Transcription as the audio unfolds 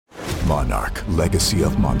Monarch, Legacy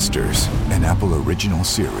of Monsters, an Apple original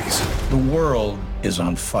series. The world is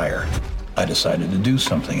on fire. I decided to do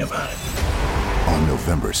something about it. On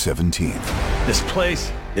November 17th. This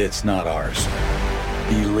place, it's not ours.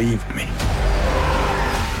 Believe me.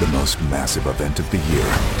 The most massive event of the year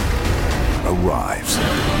arrives.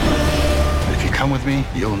 If you come with me,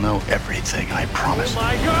 you'll know everything, I promise. Oh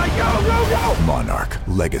my God, go! Monarch,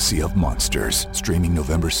 Legacy of Monsters. Streaming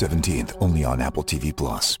November 17th, only on Apple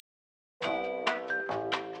TV+.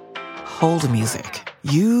 Hold music.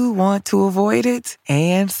 You want to avoid it,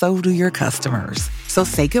 and so do your customers. So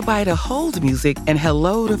say goodbye to hold music and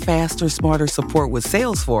hello to faster, smarter support with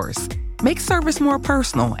Salesforce. Make service more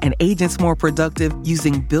personal and agents more productive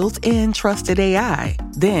using built-in trusted AI.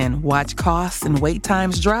 Then watch costs and wait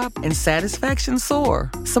times drop and satisfaction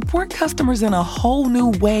soar. Support customers in a whole new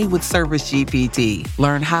way with Service GPT.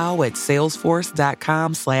 Learn how at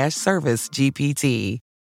salesforce.com/service GPT.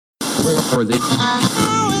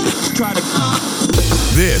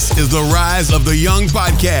 This is the Rise of the Young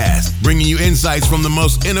podcast, bringing you insights from the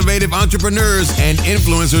most innovative entrepreneurs and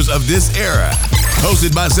influencers of this era.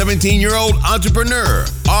 Hosted by 17-year-old entrepreneur,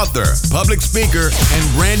 author, public speaker,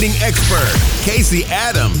 and branding expert, Casey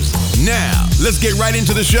Adams. Now, let's get right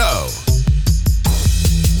into the show.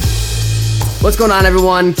 What's going on,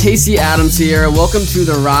 everyone? Casey Adams here. Welcome to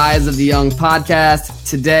the Rise of the Young podcast.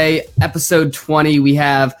 Today, episode 20, we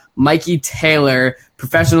have Mikey Taylor,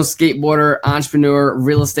 professional skateboarder, entrepreneur,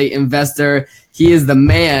 real estate investor. He is the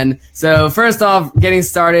man. So first off,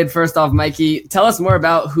 Mikey, tell us more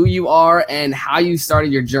about who you are and how you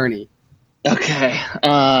started your journey. Okay.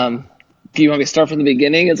 Do you want me to start from the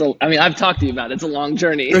beginning? I've talked to you about it. It's a long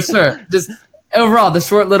journey. For sure. Just overall, the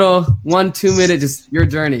short little 1-2 minute, just your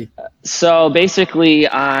journey. So basically,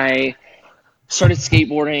 I started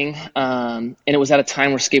skateboarding, and it was at a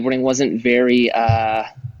time where skateboarding wasn't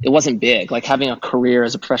it wasn't big. Like having a career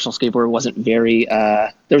as a professional skateboarder wasn't very,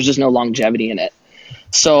 there was just no longevity in it.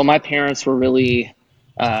 So my parents were really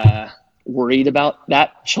worried about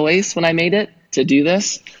that choice when I made it to do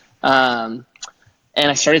this. And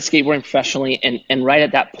I started skateboarding professionally, and right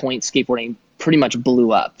at that point, skateboarding pretty much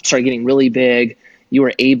blew up, started getting really big. You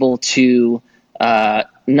were able to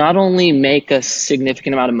not only make a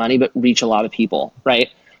significant amount of money, but reach a lot of people, right?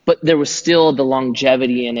 But there was still the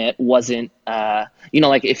longevity in it wasn't,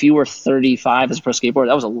 like if you were 35 as a pro skateboarder,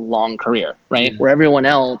 that was a long career, right? Where everyone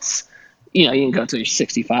else, you can go to your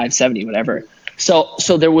 65, 70, whatever.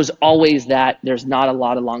 So there was always that, there's not a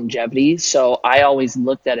lot of longevity. So I always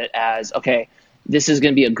looked at it as, okay, this is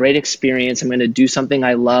going to be a great experience. I'm going to do something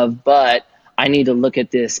I love, but I need to look at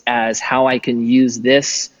this as how I can use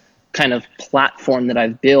this kind of platform that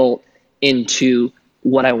I've built into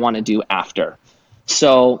what I want to do after.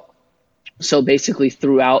 So basically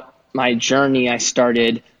throughout my journey, I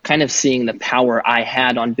started kind of seeing the power I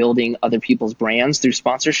had on building other people's brands through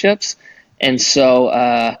sponsorships. And so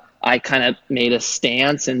I kind of made a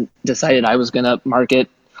stance and decided I was going to market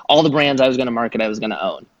all the brands I was going to market, I was going to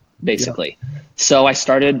own, basically. Yeah. So I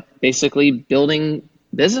started basically building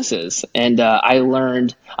businesses, and I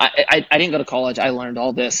learned, I didn't go to college. I learned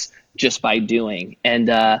all this just by doing,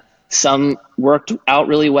 and some worked out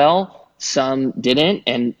really well. Some didn't,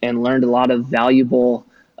 and learned a lot of valuable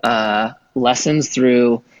lessons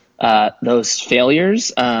through those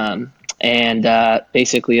failures. And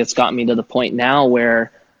basically, it's got me to the point now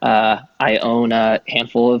where I own a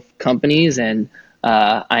handful of companies, and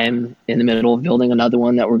I am in the middle of building another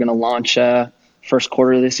one that we're going to launch first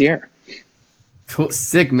quarter of this year. Cool.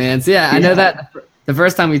 Sick, man. So yeah, I know that the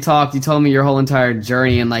first time we talked, you told me your whole entire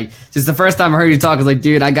journey, and just the first time I heard you talk, I was like,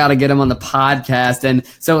 dude, I got to get him on the podcast. And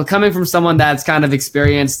so coming from someone that's kind of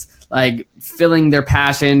experienced, filling their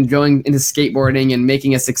passion, going into skateboarding and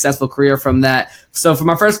making a successful career from that. So for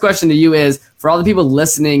my first question to you is, for all the people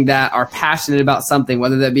listening that are passionate about something,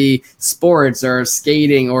 whether that be sports or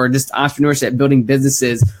skating or just entrepreneurship, building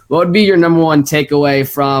businesses, what would be your number one takeaway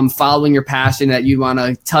from following your passion that you'd want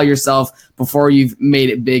to tell yourself before you've made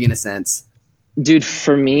it big in a sense? Dude,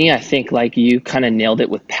 for me, I think you kind of nailed it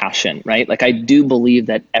with passion, right? I do believe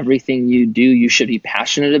that everything you do, you should be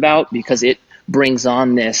passionate about, because it brings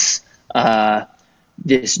on this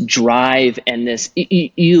drive and this,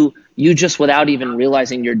 you just, without even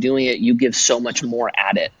realizing you're doing it, you give so much more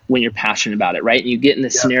at it when you're passionate about it, right? And you get in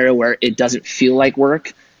this scenario where it doesn't feel like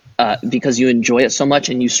work because you enjoy it so much,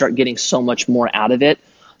 and you start getting so much more out of it.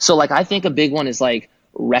 So I think a big one is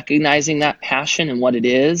recognizing that passion and what it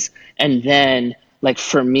is. And then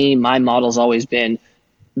for me, my model's always been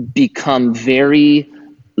become very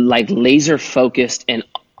laser focused and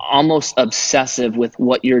almost obsessive with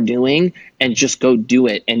what you're doing, and just go do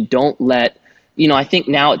it. And don't let I think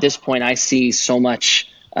now at this point I see so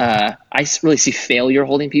much, really see failure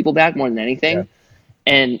holding people back more than anything.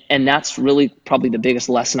 And that's really probably the biggest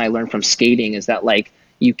lesson I learned from skating, is that like,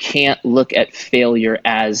 you can't look at failure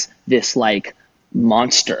as this like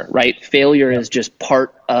monster, right? Failure is just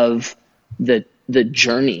part of the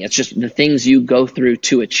journey. It's just the things you go through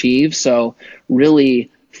to achieve. So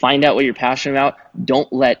really find out what you're passionate about.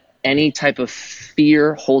 Don't let any type of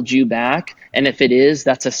fear hold you back. And if it is,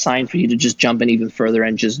 that's a sign for you to just jump in even further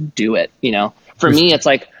and just do it. For me, it's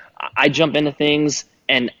like I jump into things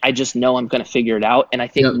and I just know I'm going to figure it out. And I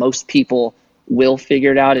think most people will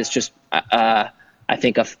figure it out. It's just, I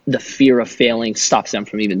think the fear of failing stops them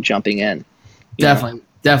from even jumping in.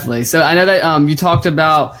 Definitely. So I know that you talked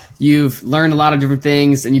about you've learned a lot of different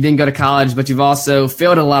things and you didn't go to college, but you've also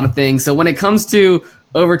failed at a lot of things. So when it comes to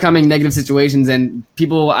overcoming negative situations, and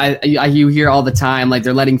people you hear all the time, like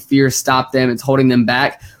they're letting fear stop them, it's holding them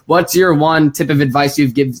back. What's your one tip of advice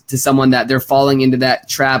you'd give to someone that they're falling into that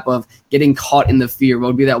trap of getting caught in the fear? What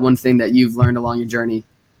would be that one thing that you've learned along your journey?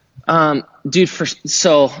 Dude,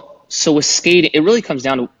 so with skating, it really comes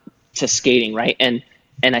down to skating, right?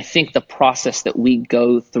 And I think the process that we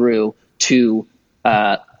go through to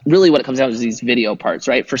really what it comes down to is these video parts,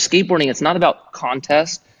 right? For skateboarding, it's not about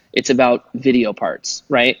contest, it's about video parts,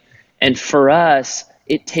 right? And for us,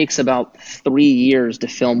 it takes about 3 years to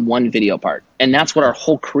film one video part. And that's what our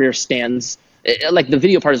whole career stands. Like the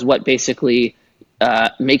video part is what basically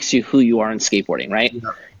makes you who you are in skateboarding, right?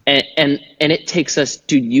 Yeah. And it takes us,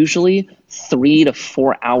 dude, usually 3 to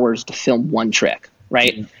 4 hours to film one trick,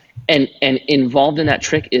 right? Mm-hmm. And involved in that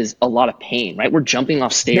trick is a lot of pain, right? We're jumping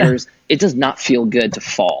off stairs. Yeah. It does not feel good to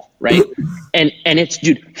fall, right? and it's,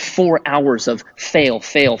 dude, 4 hours of fail,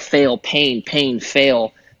 pain,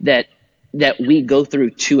 fail that we go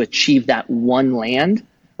through to achieve that one land,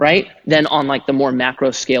 right? Then on like the more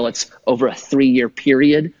macro scale, it's over a 3-year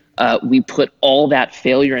period. We put all that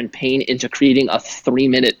failure and pain into creating a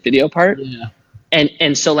 3-minute video part. Yeah.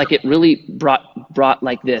 And so like it really brought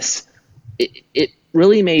like this, it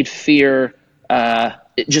really made fear,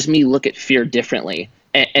 just me look at fear differently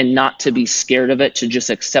and not to be scared of it, to just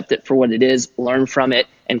accept it for what it is, learn from it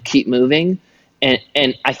and keep moving.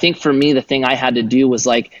 And I think for me, the thing I had to do was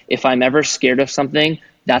like, if I'm ever scared of something,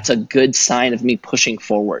 that's a good sign of me pushing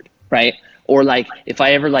forward, right? Or like, if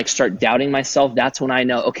I ever like start doubting myself, that's when I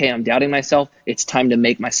know, okay, I'm doubting myself. It's time to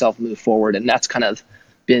make myself move forward. And that's kind of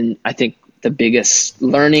been, I think, the biggest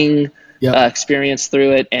learning experience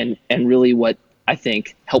through it. And really what I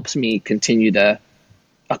think helps me continue to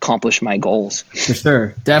accomplish my goals. For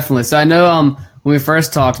sure. Definitely. So I know, when we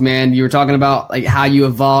first talked, man, you were talking about like how you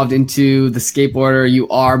evolved into the skateboarder you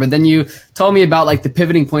are, but then you told me about like the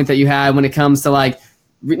pivoting point that you had when it comes to like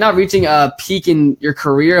not reaching a peak in your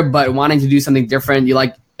career, but wanting to do something different. You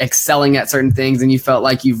like excelling at certain things and you felt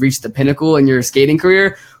like you've reached the pinnacle in your skating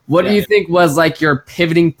career. What do you think was like your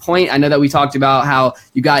pivoting point? I know that we talked about how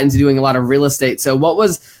you got into doing a lot of real estate. So what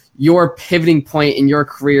was your pivoting point in your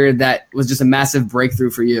career that was just a massive breakthrough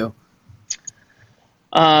for you?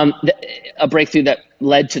 A breakthrough that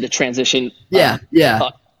led to the transition.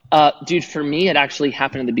 Dude, for me, it actually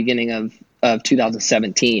happened at the beginning of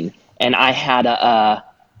 2017. And I had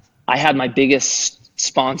my biggest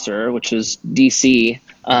sponsor, which was DC.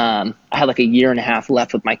 I had like a year and a half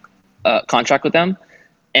left with my contract with them.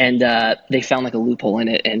 And they found like a loophole in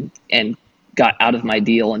it and got out of my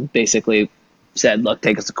deal and basically said, look,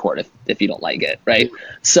 take us to court if you don't like it, right?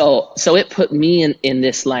 So it put me in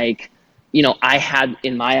this like, I had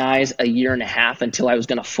in my eyes a year and a half until I was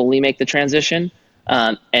going to fully make the transition.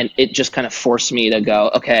 And it just kind of forced me to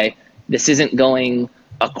go, okay, this isn't going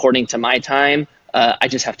according to my time. I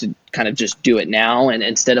just have to kind of just do it now. And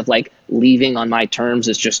instead of like leaving on my terms,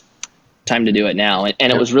 it's just time to do it now.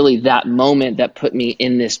 And it was really that moment that put me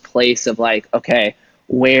in this place of like, okay,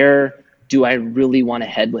 where do I really want to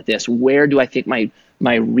head with this? Where do I think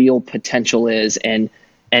my real potential is? And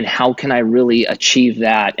how can I really achieve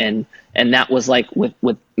that? And that was like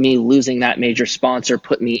with me losing that major sponsor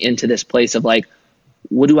put me into this place of like,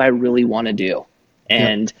 what do I really want to do?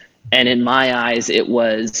 And in my eyes, it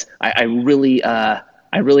was, I really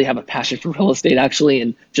have a passion for real estate actually.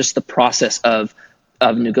 And just the process of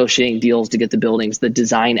negotiating deals to get the buildings, the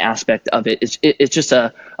design aspect of it, it's just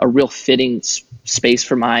a real fitting space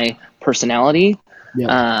for my personality.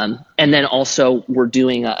 And then also we're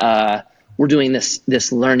doing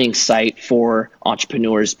this learning site for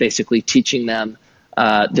entrepreneurs, basically teaching them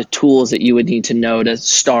the tools that you would need to know to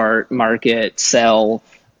start, market, sell,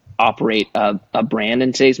 operate a brand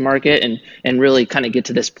in today's market, and really kind of get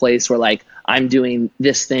to this place where like I'm doing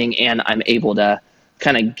this thing and I'm able to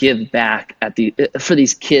kind of give back for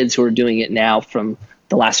these kids who are doing it now from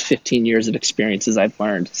the last 15 years of experiences I've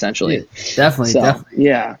learned, essentially. Yeah, definitely.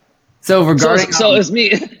 Yeah. So regarding, so it was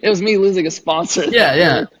me losing a sponsor.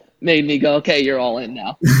 Yeah. Made me go, okay, you're all in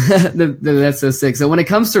now. That's so sick. So when it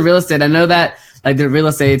comes to real estate, I know that like the real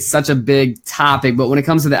estate is such a big topic, but when it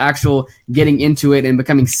comes to the actual getting into it and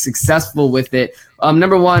becoming successful with it,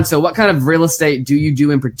 number one, so what kind of real estate do you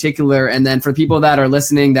do in particular? And then for people that are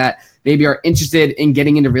listening that maybe are interested in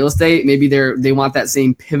getting into real estate, maybe they want that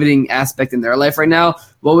same pivoting aspect in their life right now,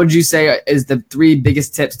 what would you say is the 3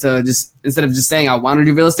 biggest tips to just, instead of just saying I want to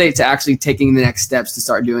do real estate, to actually taking the next steps to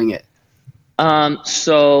start doing it?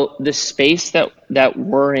 So the space that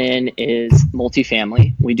we're in is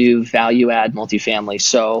multifamily. We do value add multifamily.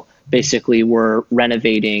 So basically we're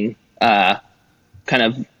renovating, kind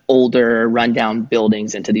of older rundown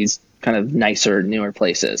buildings into these kind of nicer, newer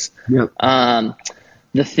places. Yep.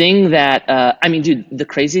 The thing that, dude, the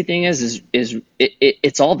crazy thing is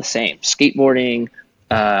it's all the same. Skateboarding,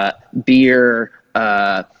 beer,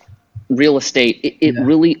 real estate. It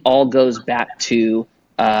really all goes back to,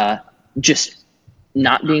 just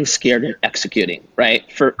not being scared and executing,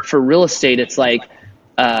 right? For real estate, it's like,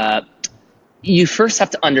 you first have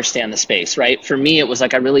to understand the space, right? For me, it was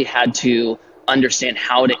like, I really had to understand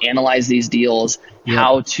how to analyze these deals,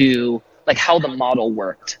 how the model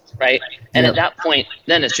worked, right? And at that point,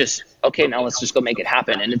 then it's just, okay, now let's just go make it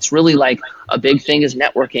happen. And it's really like a big thing is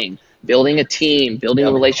networking, building a team, building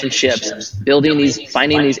relationships,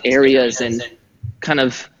 finding these areas and kind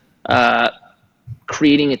of,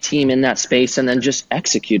 creating a team in that space and then just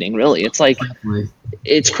executing. Really, it's like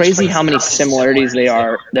it's crazy how many similarities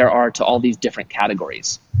there are to all these different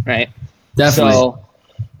categories, right? Definitely. So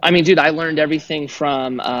dude, I learned everything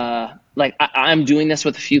from I'm doing this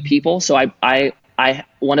with a few people. So I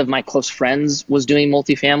one of my close friends was doing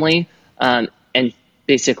multifamily, and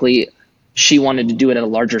basically she wanted to do it at a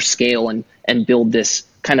larger scale and build this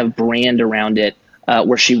kind of brand around it,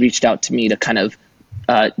 where she reached out to me to kind of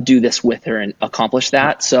do this with her and accomplish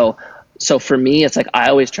that. So for me, it's like I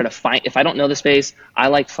always try to find, if I don't know the space, I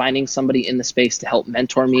like finding somebody in the space to help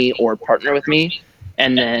mentor me or partner with me.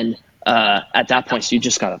 And then at that point, so you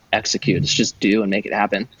just got to execute. It's just do and make it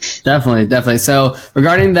happen. Definitely. So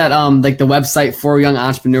regarding that, like the website for young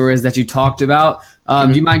entrepreneurs that you talked about,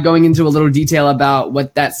 do you mind going into a little detail about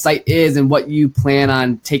what that site is and what you plan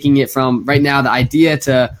on taking it from right now, the idea,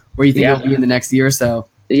 to where you think it'll be in the next year or so?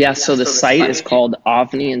 Yeah, so the site is called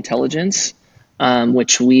Ovni Intelligence,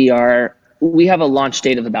 which we have a launch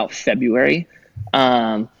date of about February.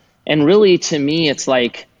 And really, to me, it's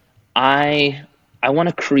like I want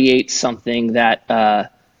to create something that,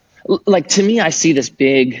 to me, I see this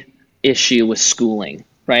big issue with schooling,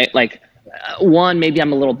 right? Like, one, maybe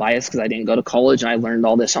I'm a little biased because I didn't go to college and I learned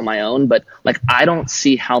all this on my own, but like, I don't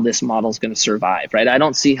see how this model is going to survive, right? I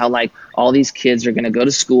don't see how like all these kids are going to go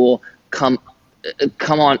to school,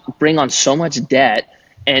 bring on so much debt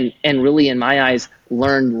and really, in my eyes,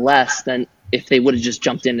 learn less than if they would have just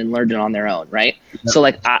jumped in and learned it on their own, right? Yep. So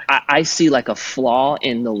like I see like a flaw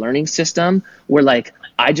in the learning system where like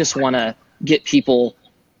I just want to get people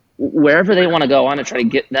wherever they want to go. I want to try to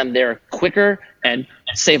get them there quicker and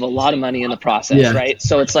save a lot of money in the process, right?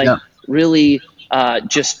 So it's like really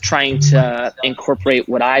just trying to incorporate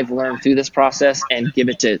what I've learned through this process and give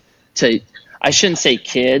it to I shouldn't say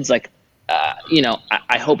kids, like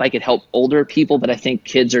I hope I could help older people, but I think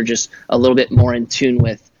kids are just a little bit more in tune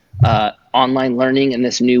with online learning and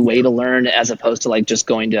this new way to learn, as opposed to like just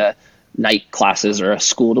going to night classes or a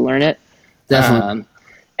school to learn it. Definitely.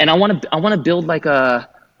 And I want to build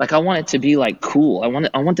I want it to be like cool. I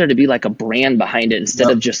want there to be like a brand behind it instead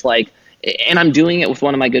of just like, and I'm doing it with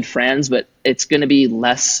one of my good friends, but it's going to be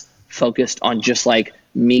less focused on just like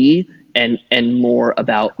me and more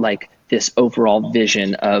about like this overall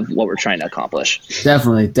vision of what we're trying to accomplish.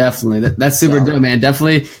 Definitely. That's super dope, man.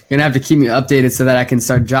 Definitely gonna have to keep me updated so that I can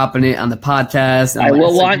start dropping it on the podcast. I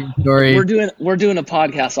will. We're doing a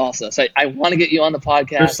podcast also, so I want to get you on the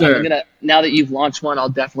podcast. For sure. Now that you've launched one, I'll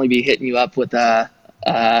definitely be hitting you up with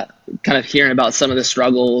kind of hearing about some of the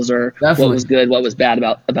struggles or what was good, what was bad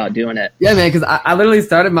about doing it. Yeah, man. Because I literally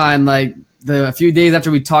started mine like a few days after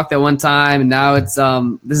we talked that one time, and now it's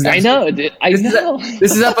this is dude.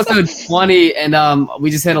 This is episode 20, and we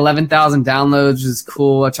just hit 11,000 downloads, which is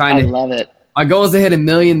cool. I love it. Our goal is to hit 1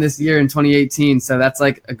 million this year in 2018, so that's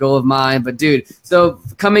like a goal of mine. But dude, so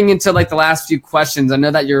coming into like the last few questions, I know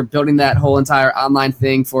that you're building that whole entire online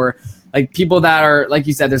thing for like people that are, like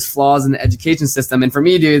you said, there's flaws in the education system. And for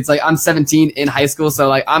me, dude, it's like I'm 17 in high school. So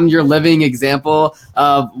like I'm your living example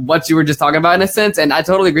of what you were just talking about in a sense. And I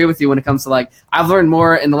totally agree with you when it comes to like, I've learned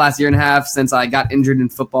more in the last year and a half since I got injured in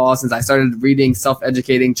football, since I started reading,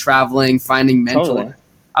 self-educating, traveling, finding mentors. Totally.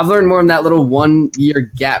 I've learned more in that little 1 year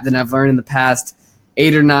gap than I've learned in the past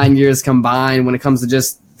 8 or 9 years combined when it comes to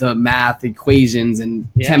just the math equations and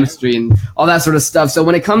chemistry and all that sort of stuff. So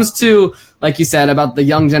when it comes to, like you said, about the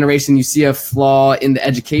young generation, you see a flaw in the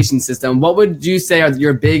education system. What would you say are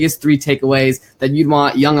your biggest 3 takeaways that you'd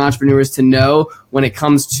want young entrepreneurs to know when it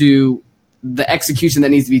comes to the execution that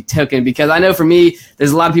needs to be taken? Because I know for me,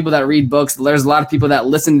 there's a lot of people that read books. There's a lot of people that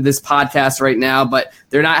listen to this podcast right now, but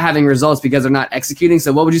they're not having results because they're not executing.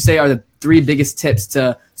 So what would you say are the 3 biggest tips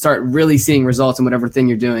to start really seeing results in whatever thing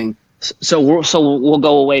you're doing? So we'll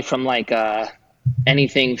go away from like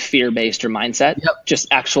anything fear-based or mindset, just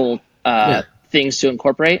actual things to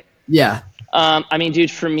incorporate. Yeah. I mean, dude,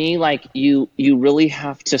 for me, like you really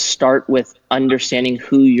have to start with understanding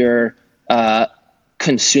who your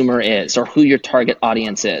consumer is or who your target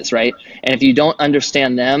audience is, right? And if you don't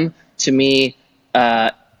understand them, to me,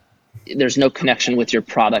 there's no connection with your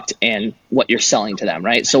product and what you're selling to them,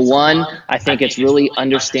 right? So one, I think it's really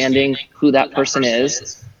understanding who that person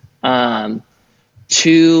is.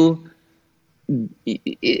 2,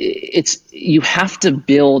 you have to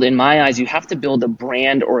build, in my eyes, you have to build a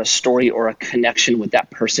brand or a story or a connection with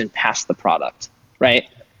that person past the product, right?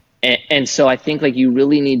 And so I think like you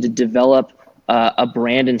really need to develop a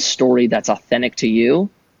brand and story that's authentic to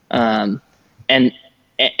you, and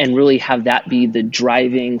really have that be the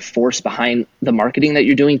driving force behind the marketing that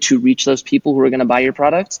you're doing to reach those people who are going to buy your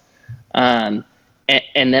product.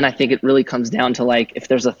 And then I think it really comes down to like, if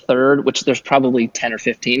there's a third, which there's probably 10 or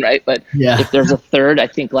 15, right? But if there's a third, I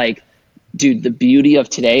think like, dude, the beauty of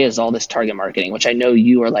today is all this target marketing, which I know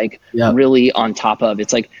you are like really on top of.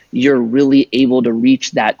 It's like, you're really able to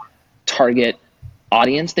reach that target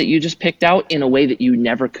audience that you just picked out in a way that you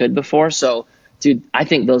never could before. So dude, I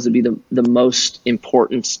think those would be the most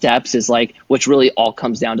important steps, is like, which really all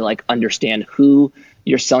comes down to like, understand who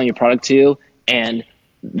you're selling your product to and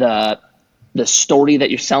the story that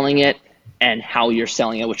you're selling it and how you're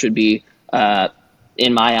selling it, which would be,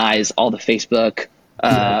 in my eyes, all the Facebook,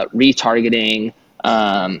 retargeting.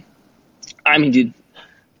 I mean, dude,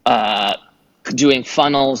 doing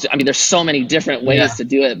funnels. I mean, there's so many different ways to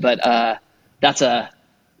do it, but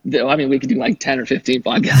we could do like 10 or 15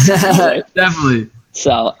 podcasts. Right? Definitely.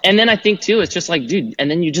 So, and then I think too, it's just like, dude,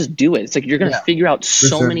 and then you just do it. It's like, you're going to figure out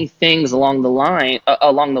so many things along the way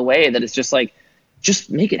that it's just like, just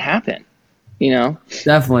make it happen. You know?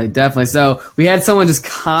 Definitely. So we had someone just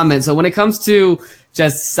comment. So when it comes to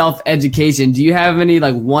just self-education, do you have any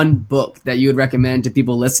like one book that you would recommend to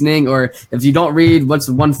people listening? Or if you don't read, what's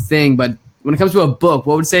one thing? But when it comes to a book,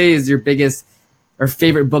 what would you say is your biggest or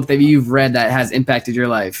favorite book that you've read that has impacted your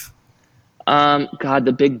life? God,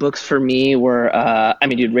 the big books for me were,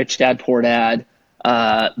 Rich Dad, Poor Dad,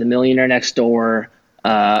 The Millionaire Next Door,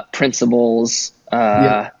 Principles,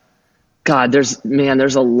 God, there's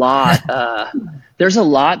a lot. There's a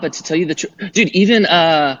lot, but to tell you the truth, dude, even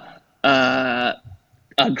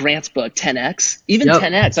Grant's book, 10X,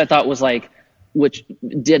 10X, I thought was like, which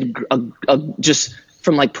did just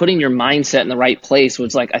from like putting your mindset in the right place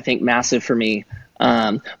was like, I think massive for me.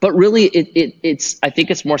 But really, it's I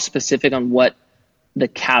think it's more specific on what the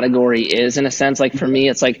category is in a sense. Like for me,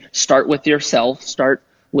 it's like start with yourself, start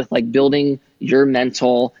with like building your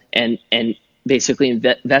mental and basically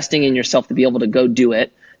investing in yourself to be able to go do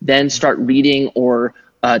it, then start reading or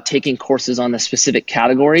taking courses on the specific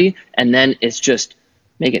category, and then it's just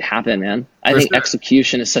make it happen, man. I think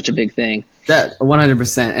execution is such a big thing. That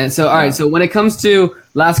 100%. And so, all right. So when it comes to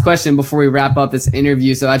last question before we wrap up this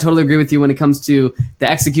interview, so I totally agree with you when it comes to the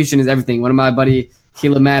execution is everything. One of my buddy,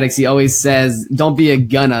 Keela Maddox, he always says, don't be a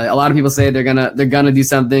gunna. A lot of people say they're gonna do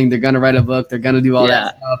something, they're gonna write a book, they're gonna do all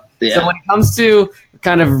that stuff. Yeah. So when it comes to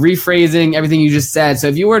kind of rephrasing everything you just said, so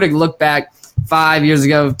if you were to look back 5 years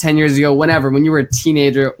ago, 10 years ago, whenever, when you were a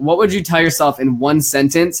teenager, what would you tell yourself in one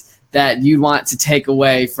sentence that you'd want to take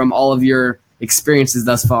away from all of your experiences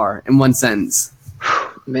thus far in one sentence?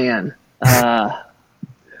 Man,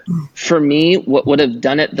 for me, what would have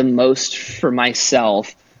done it the most for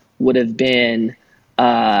myself would have been,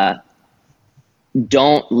 don't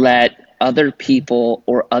let other people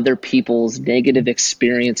or other people's negative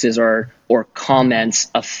experiences or comments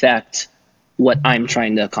affect what I'm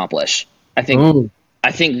trying to accomplish. I think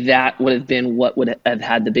that would have been what would have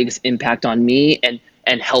had the biggest impact on me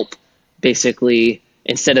and help basically,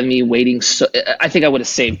 instead of me waiting. So I think I would have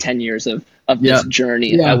saved 10 years of of this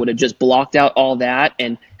journey if Yeah. I would have just blocked out all that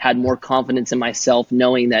and had more confidence in myself,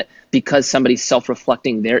 knowing that because somebody's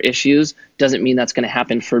self-reflecting their issues doesn't mean that's going to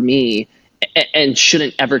happen for me, and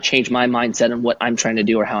shouldn't ever change my mindset on what I'm trying to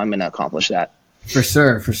do or how I'm going to accomplish that. For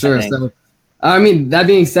sure. So, I mean, that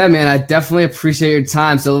being said, man, I definitely appreciate your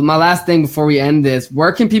time. So my last thing before we end this,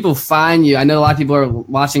 where can people find you? I know a lot of people are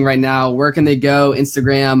watching right now. Where can they go?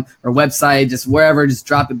 Instagram or website, just wherever, just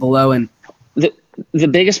drop it below. And the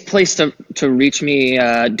biggest place to reach me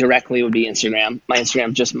directly would be Instagram. My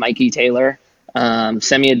Instagram, just Mikey Taylor.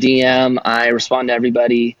 Send me a DM. I respond to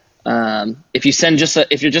everybody.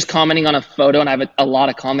 If you're just commenting on a photo and I have a lot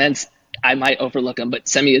of comments, I might overlook them, but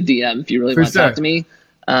send me a DM if you really want to talk to me.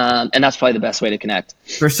 And that's probably the best way to connect.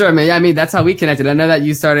 For sure, man. Yeah, I mean, that's how we connected. I know that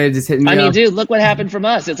you started just hitting me up. Dude, look what happened from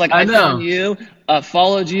us. It's like I found you,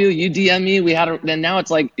 followed you, you DM me, then now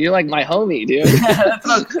it's like you're like my homie, dude.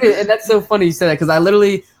 And that's so funny you said that, because I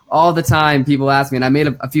literally all the time people ask me, and I made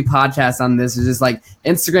a few podcasts on this. It's just like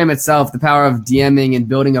Instagram itself, the power of DMing and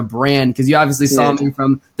building a brand, because you obviously saw me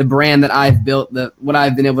from the brand that I've built, what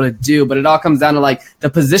I've been able to do, but it all comes down to like the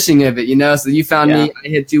positioning of it, you know? So you found me, I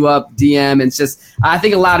hit you up, DM, and it's just, I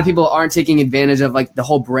think a lot of people aren't taking advantage of like the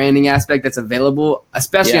whole branding aspect that's available,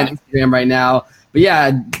 especially on Instagram right now. But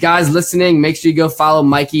yeah, guys listening, make sure you go follow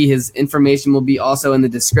Mikey. His information will be also in the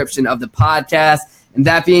description of the podcast. And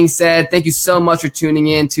that being said, thank you so much for tuning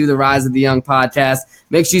in to the Rise of the Young podcast.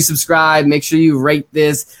 Make sure you subscribe. Make sure you rate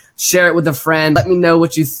this. Share it with a friend. Let me know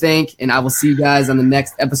what you think. And I will see you guys on the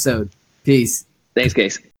next episode. Peace. Thanks,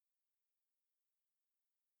 Case.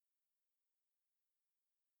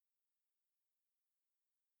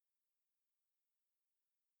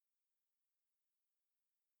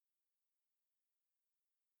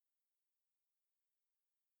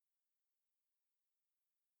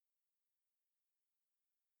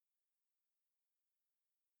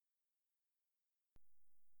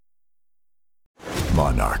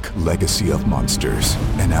 Monarch, Legacy of Monsters,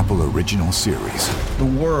 an Apple original series. The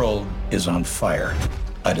world is on fire.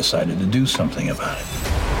 I decided to do something about it.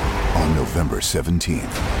 On November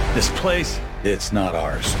 17th. This place, it's not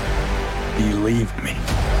ours. Believe me.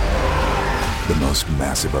 The most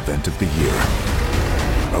massive event of the year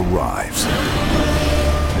arrives.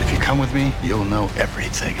 If you come with me, you'll know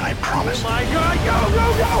everything, I promise. Oh my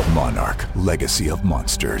God, go! Monarch, Legacy of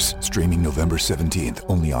Monsters, streaming November 17th,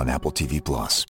 only on Apple TV+.